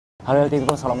Halo Tito,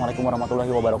 assalamualaikum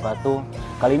warahmatullahi wabarakatuh.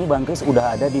 Kali ini Bang Chris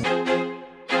udah ada di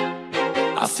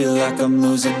I feel like I'm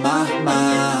losing my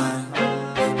mind.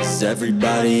 Is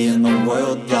everybody in the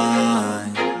world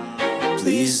blind?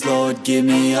 Please Lord give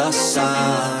me a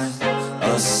sign,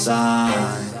 a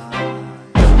sign.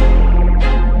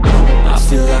 I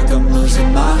feel like I'm losing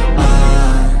my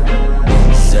mind.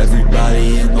 Is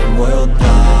everybody in the world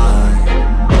blind?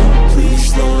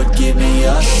 Please Lord give me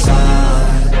a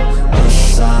sign, a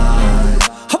sign.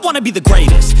 I wanna be the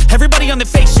greatest. Everybody on the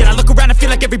fake shit. I look around and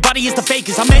feel like everybody is the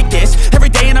fakest. I make this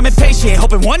every day and I'm impatient,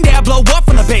 hoping one day I blow up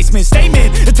from the basement.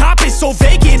 Statement, the top is so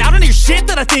vacant. I don't hear shit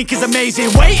that I think is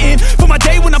amazing. Waiting for my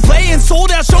day when I'm playing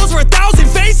sold out shows for 1,000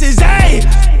 faces. Hey,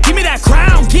 give me that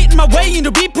crown, get in my way and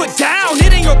to be put down.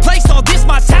 It ain't your place, all this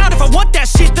my town. If I want that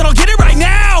shit, then I'll get it right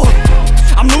now.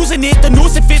 I'm losing it, the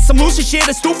noose it fits. I'm losing shit,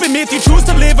 a stupid myth. You choose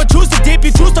to live or choose to dip.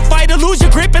 You choose to fight or lose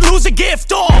your grip and lose a gift.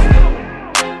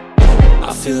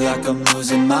 I feel like I'm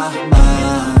losing my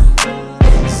mind.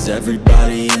 Is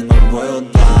everybody in the world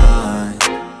blind?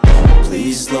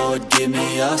 Please Lord give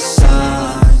me a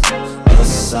sign, a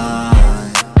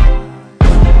sign.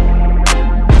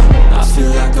 I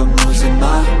feel like I'm losing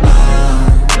my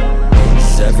mind.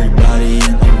 Is everybody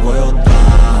in the world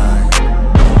blind?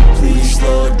 Please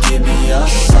Lord give me a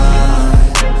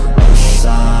sign, a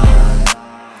sign.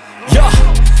 Yeah,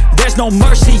 there's no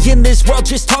mercy in this world,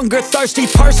 just hunger-thirsty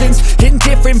persons in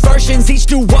different versions. Each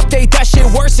new update, that shit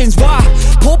worsens. Why?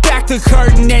 Pull back the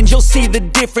curtain and you'll see the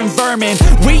different vermin.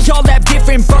 We all have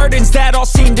different burdens that all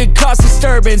seem to cause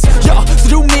disturbance. Yo, so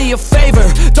do me a favor,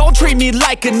 don't treat me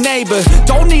like a neighbor.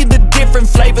 Don't need the different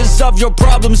flavors of your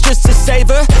problems just to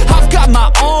savor. I've got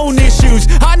my own issues,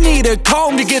 I need a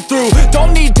comb to get through.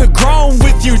 Don't need to groan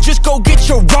with you, just go get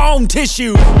your own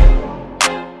tissue.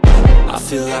 I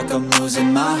feel like I'm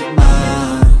losing my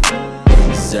mind.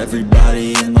 Is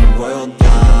everybody in the world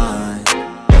blind?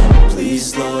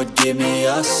 Please Lord give me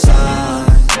a sign,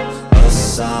 a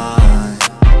sign.